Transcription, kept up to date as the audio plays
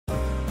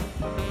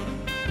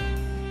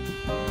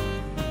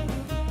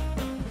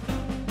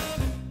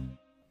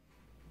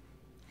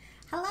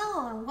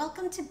and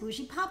welcome to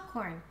Bougie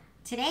Popcorn.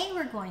 Today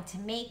we're going to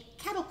make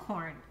kettle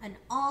corn, an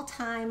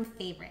all-time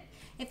favorite.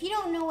 If you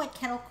don't know what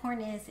kettle corn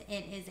is,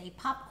 it is a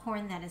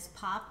popcorn that is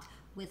popped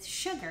with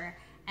sugar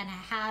and it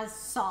has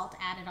salt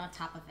added on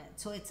top of it.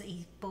 So it's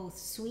a both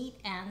sweet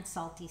and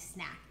salty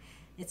snack.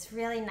 It's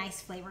really nice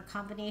flavor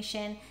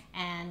combination,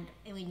 and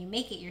when you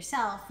make it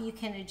yourself, you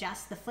can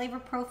adjust the flavor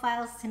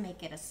profiles to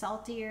make it a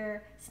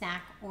saltier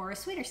snack or a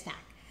sweeter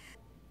snack.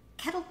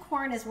 Kettle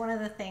corn is one of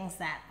the things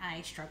that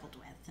I struggled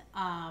with.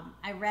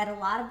 I read a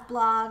lot of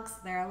blogs.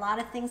 There are a lot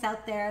of things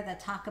out there that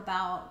talk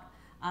about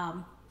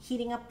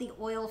heating up the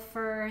oil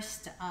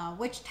first,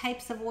 which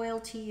types of oil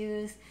to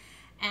use,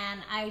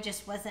 and I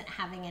just wasn't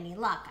having any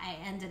luck. I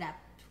ended up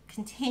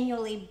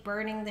continually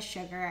burning the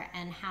sugar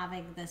and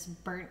having this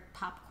burnt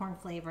popcorn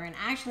flavor, and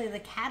actually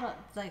the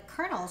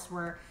kernels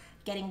were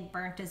getting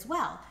burnt as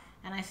well.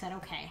 And I said,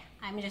 okay,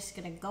 I'm just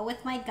gonna go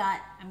with my gut.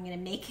 I'm gonna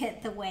make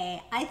it the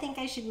way I think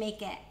I should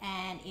make it,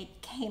 and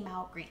it came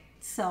out great.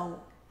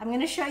 So I'm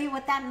gonna show you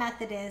what that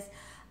method is.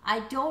 I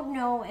don't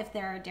know if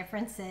there are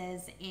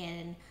differences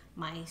in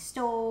my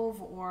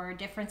stove or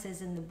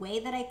differences in the way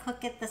that I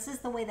cook it. This is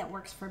the way that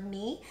works for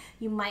me.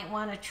 You might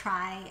wanna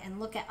try and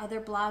look at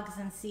other blogs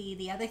and see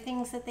the other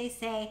things that they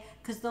say,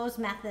 because those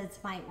methods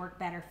might work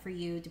better for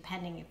you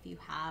depending if you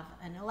have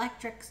an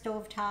electric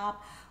stovetop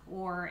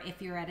or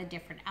if you're at a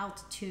different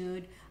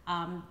altitude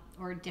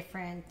or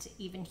different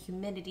even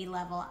humidity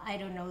level. I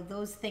don't know,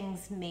 those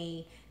things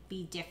may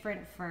be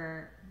different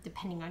for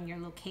depending on your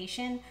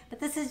location, but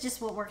this is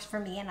just what works for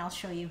me, and I'll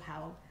show you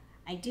how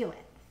I do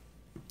it.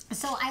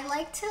 So I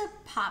like to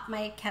pop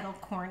my kettle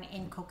corn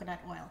in coconut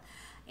oil.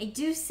 I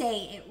do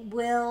say it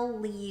will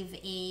leave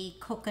a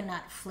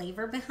coconut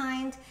flavor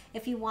behind.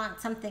 If you want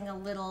something a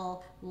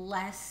little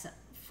less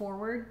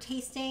forward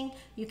tasting,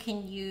 you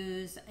can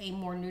use a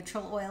more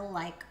neutral oil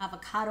like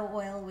avocado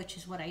oil, which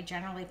is what I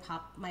generally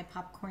pop my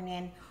popcorn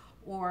in,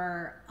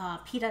 or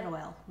peanut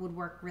oil would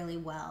work really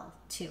well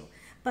too.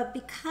 But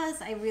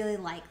because I really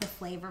like the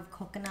flavor of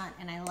coconut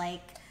and I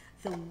like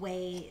the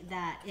way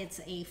that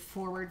it's a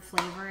forward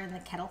flavor in the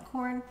kettle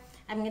corn,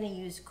 I'm gonna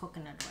use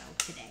coconut oil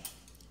today.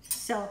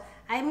 So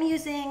I'm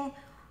using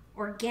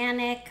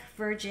organic,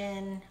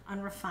 virgin,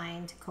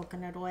 unrefined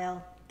coconut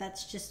oil.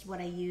 That's just what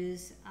I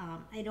use.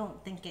 I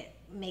don't think it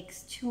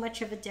makes too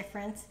much of a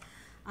difference.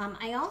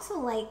 I also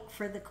like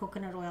for the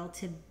coconut oil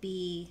to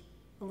be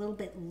a little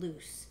bit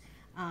loose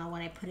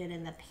when I put it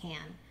in the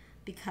pan,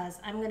 because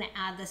I'm gonna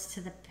add this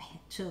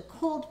to a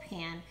cold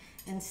pan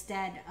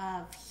instead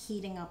of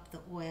heating up the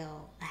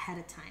oil ahead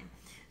of time.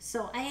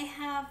 So I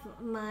have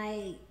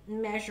my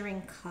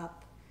measuring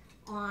cup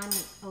on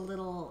a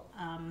little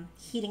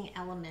heating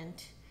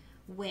element,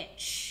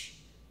 which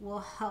will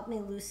help me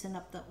loosen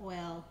up the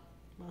oil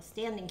while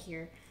standing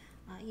here.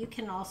 You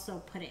can also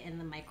put it in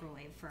the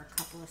microwave for a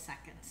couple of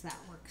seconds. That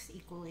works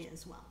equally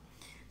as well.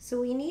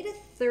 So we need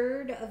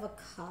 1/3 of a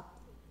cup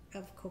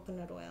of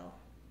coconut oil,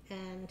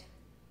 and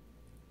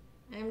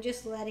I'm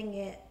just letting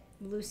it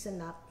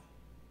loosen up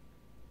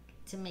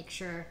to make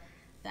sure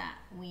that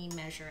we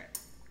measure it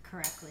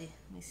correctly.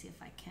 Let me see if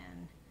I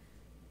can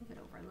move it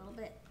over a little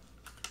bit.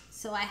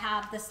 So I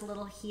have this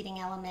little heating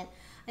element.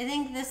 I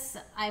think this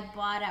I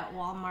bought at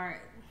Walmart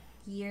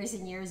years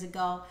and years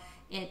ago.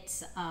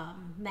 It's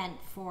meant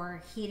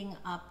for heating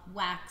up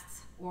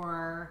wax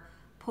or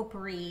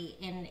potpourri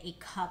in a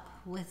cup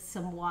with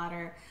some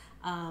water.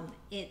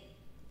 It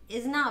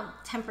is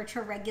not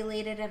temperature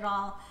regulated at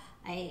all.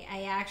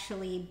 I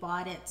actually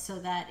bought it so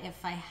that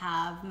if I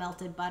have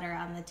melted butter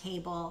on the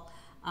table,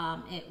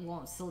 it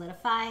won't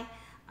solidify.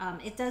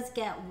 It does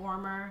get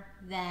warmer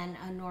than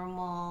a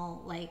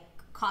normal like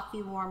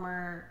coffee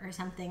warmer or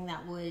something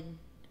that would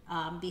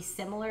be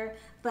similar,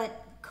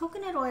 but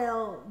coconut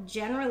oil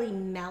generally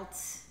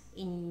melts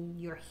in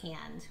your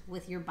hand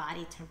with your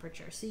body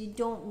temperature, so you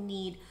don't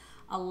need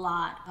a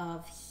lot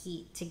of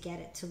heat to get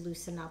it to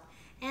loosen up,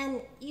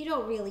 and you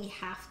don't really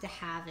have to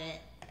have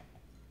it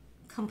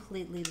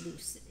completely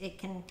loose. It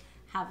can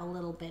have a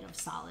little bit of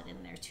solid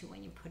in there too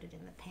when you put it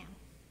in the pan.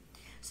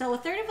 So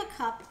 1/3 of a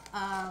cup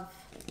of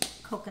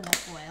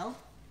coconut oil,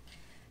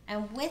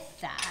 and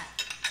with that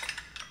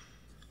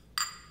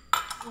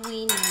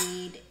we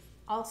need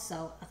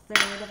also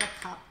 1/3 of a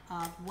cup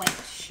of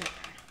white sugar.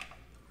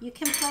 You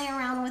can play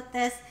around with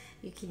this.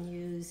 You can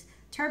use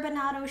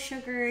turbinado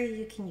sugar,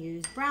 you can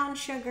use brown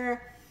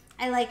sugar.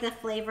 I like the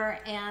flavor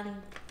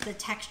and the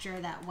texture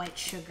that white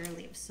sugar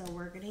leaves, so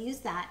we're gonna use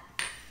that.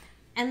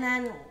 And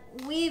then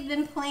we've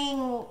been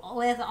playing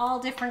with all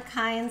different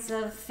kinds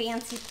of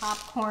fancy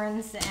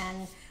popcorns,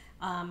 and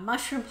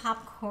mushroom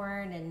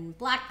popcorn and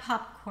black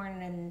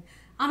popcorn and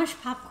Amish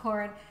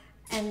popcorn,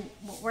 and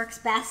what works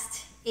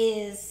best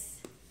is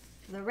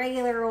the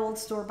regular old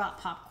store-bought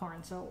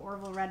popcorn. So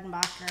Orville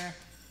Redenbacher,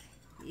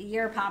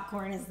 your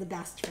popcorn is the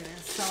best for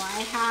this. So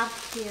I have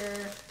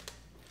here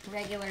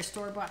regular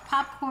store-bought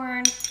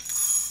popcorn,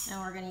 and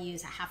we're gonna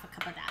use 1/2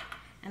 cup of that.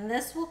 And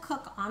this will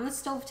cook on the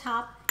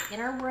stovetop in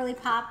our whirly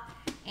pop,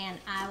 and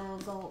I will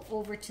go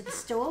over to the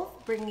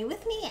stove, bring you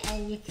with me,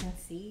 and you can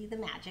see the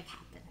magic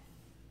happen.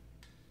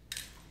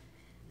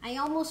 I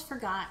almost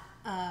forgot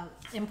an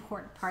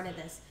important part of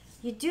this.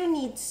 You do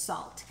need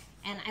salt,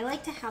 and I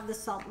like to have the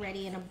salt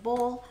ready in a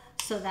bowl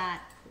so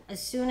that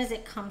as soon as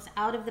it comes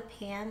out of the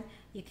pan,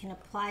 you can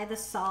apply the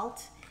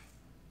salt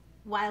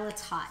while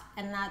it's hot,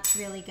 and that's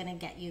really going to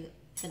get you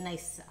the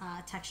nice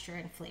texture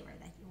and flavor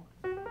that you want.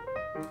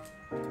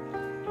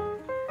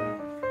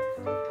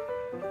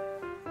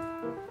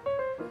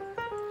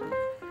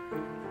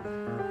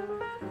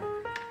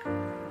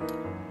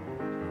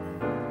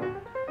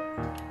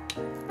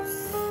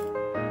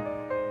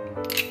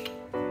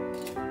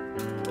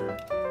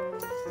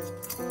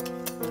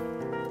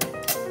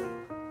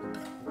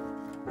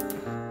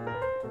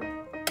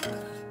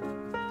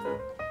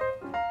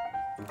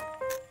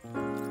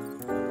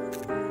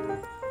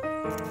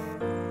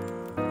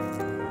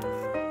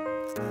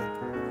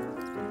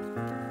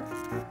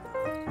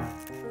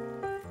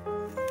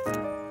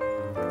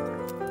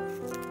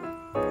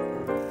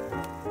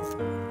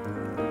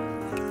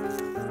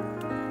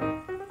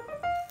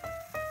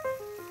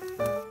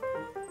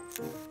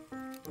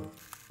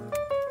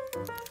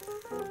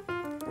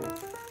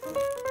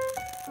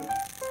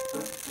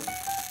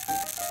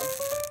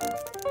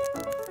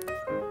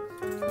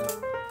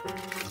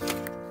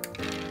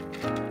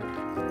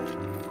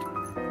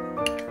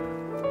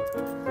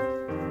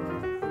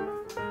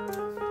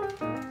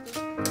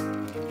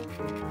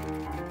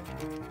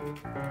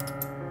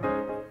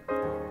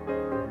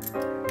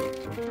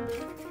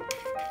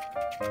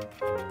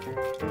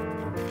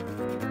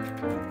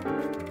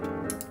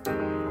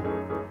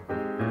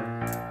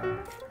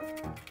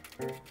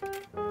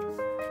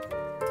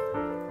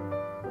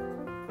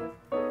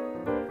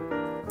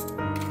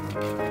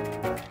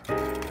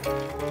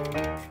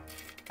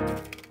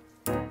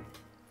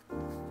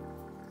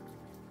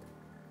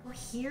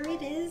 Here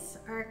it is,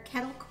 our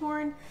kettle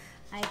corn.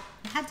 I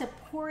had to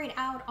pour it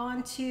out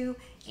onto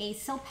a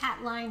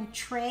silpat lined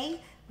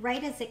tray.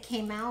 Right as it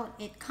came out,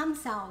 it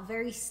comes out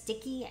very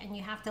sticky, and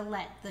you have to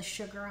let the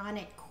sugar on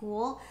it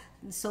cool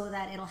so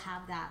that it'll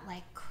have that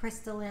like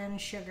crystalline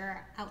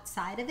sugar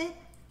outside of it.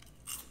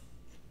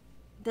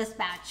 This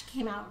batch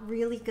came out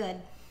really good.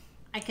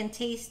 I can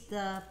taste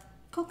the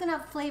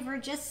coconut flavor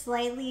just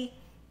slightly.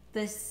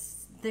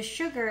 The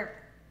sugar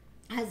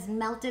has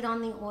melted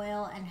on the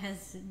oil and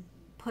has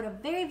put a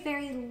very,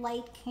 very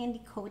light candy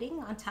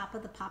coating on top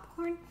of the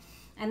popcorn.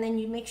 And then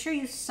you make sure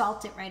you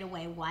salt it right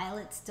away while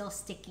it's still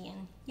sticky.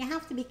 And you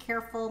have to be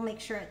careful, make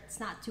sure it's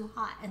not too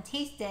hot, and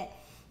taste it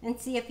and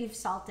see if you've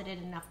salted it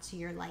enough to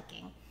your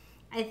liking.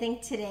 I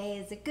think today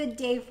is a good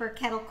day for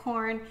kettle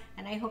corn,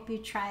 and I hope you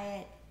try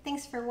it.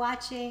 Thanks for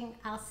watching.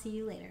 I'll see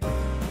you later.